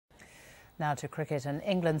Now to cricket, and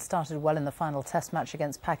England started well in the final test match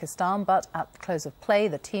against Pakistan, but at the close of play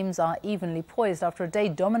the teams are evenly poised after a day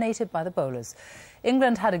dominated by the bowlers.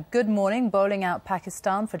 England had a good morning bowling out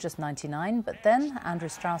Pakistan for just 99, but then Andrew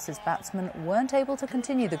Strauss's batsmen weren't able to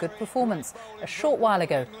continue the good performance. A short while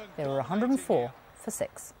ago they were 104 for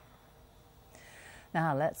 6.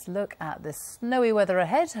 Now let's look at the snowy weather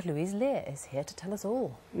ahead. Louise Lear is here to tell us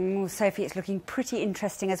all. Sophie, it's looking pretty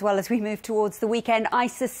interesting as well as we move towards the weekend. I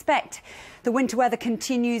suspect the winter weather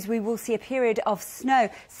continues. We will see a period of snow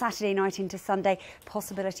Saturday night into Sunday.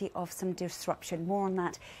 Possibility of some disruption. More on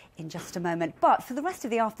that in just a moment. But for the rest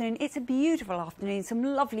of the afternoon, it's a beautiful afternoon. Some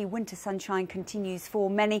lovely winter sunshine continues for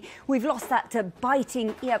many. We've lost that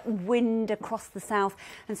biting wind across the south.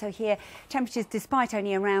 And so here, temperatures, despite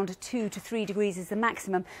only around 2 to 3 degrees as the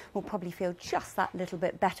maximum, will probably feel just that little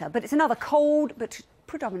bit better. But it's another cold but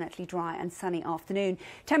predominantly dry and sunny afternoon.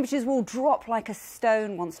 Temperatures will drop like a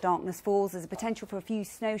stone once darkness falls. There's a potential for a few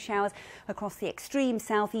snow showers across the extreme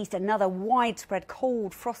southeast. Another widespread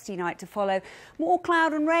cold, frosty night to follow. More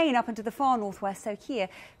cloud and rain up into the far northwest. So here,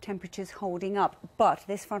 temperatures holding up. But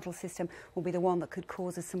this frontal system will be the one that could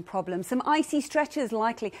cause us some problems. Some icy stretches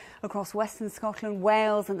likely across western Scotland,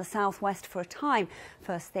 Wales and the southwest for a time.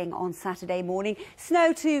 First thing on Saturday morning.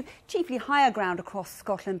 Snow to chiefly higher ground across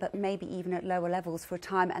Scotland, but maybe even at lower levels for a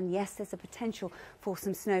time. And yes, there's a potential for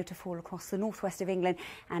some snow to fall across the northwest of England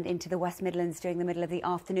and into the West Midlands during the middle of the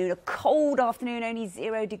afternoon. A cold afternoon, only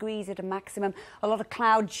 0 degrees at a maximum. A lot of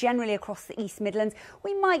cloud generally across the East Midlands.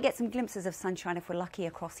 We might get some glimpses of sunshine if we're lucky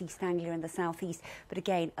across East Anglia and the southeast, but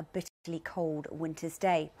again, a bitterly cold winter's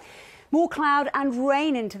day. More cloud and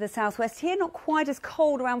rain into the southwest. Here, not quite as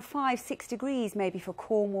cold, around 5-6 degrees maybe for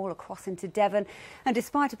Cornwall, across into Devon. And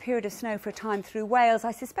despite a period of snow for a time through Wales,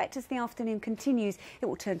 I suspect as the afternoon continues, it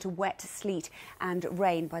will turn to wet, sleet and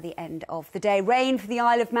rain by the end of the day. Rain for the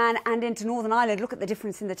Isle of Man and into Northern Ireland. Look at the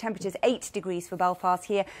difference in the temperatures. 8 degrees for Belfast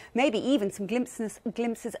here. Maybe even some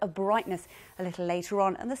glimpses of brightness a little later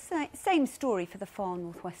on. And the same story for the far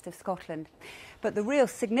northwest of Scotland. But the real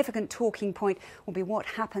significant talking point will be what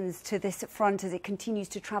happens to this front as it continues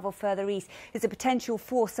to travel further east. There's a potential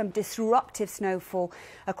for some disruptive snowfall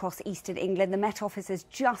across eastern England. The Met Office has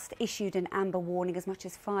just issued an amber warning. As much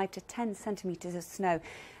as 5 to 10 centimetres of snow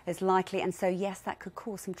is likely, and so yes, that could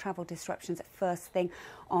cause some travel disruptions at first thing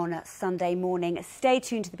on Sunday morning. Stay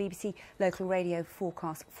tuned to the BBC local radio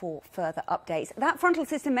forecast for further updates. That frontal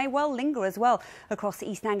system may well linger as well across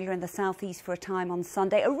East Anglia and the southeast for a time on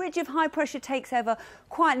Sunday. A ridge of high pressure takes over,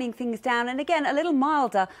 quietening things down, and again a little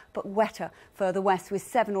milder but wetter further west with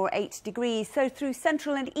 7 or 8 degrees. So through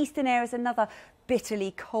central and eastern areas, another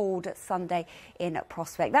bitterly cold Sunday in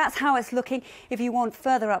prospect. That's how it's looking. If you want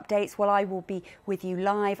further updates, well, I will be with you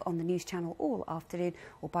live on the news channel all afternoon,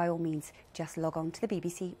 or by all means just log on to the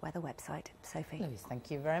BBC weather website. Sophie. Louise,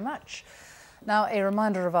 thank you very much. Now, a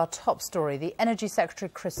reminder of our top story. The Energy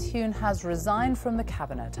Secretary, Chris Huhne, has resigned from the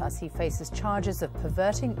Cabinet as he faces charges of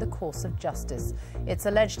perverting the course of justice. It's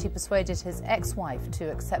alleged he persuaded his ex-wife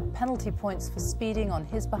to accept penalty points for speeding on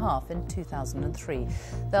his behalf in 2003.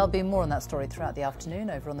 There'll be more on that story throughout the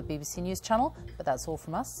afternoon over on the BBC News channel. But that's all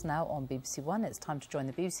from us now on BBC One. It's time to join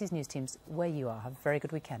the BBC's news teams where you are. Have a very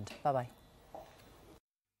good weekend. Bye-bye.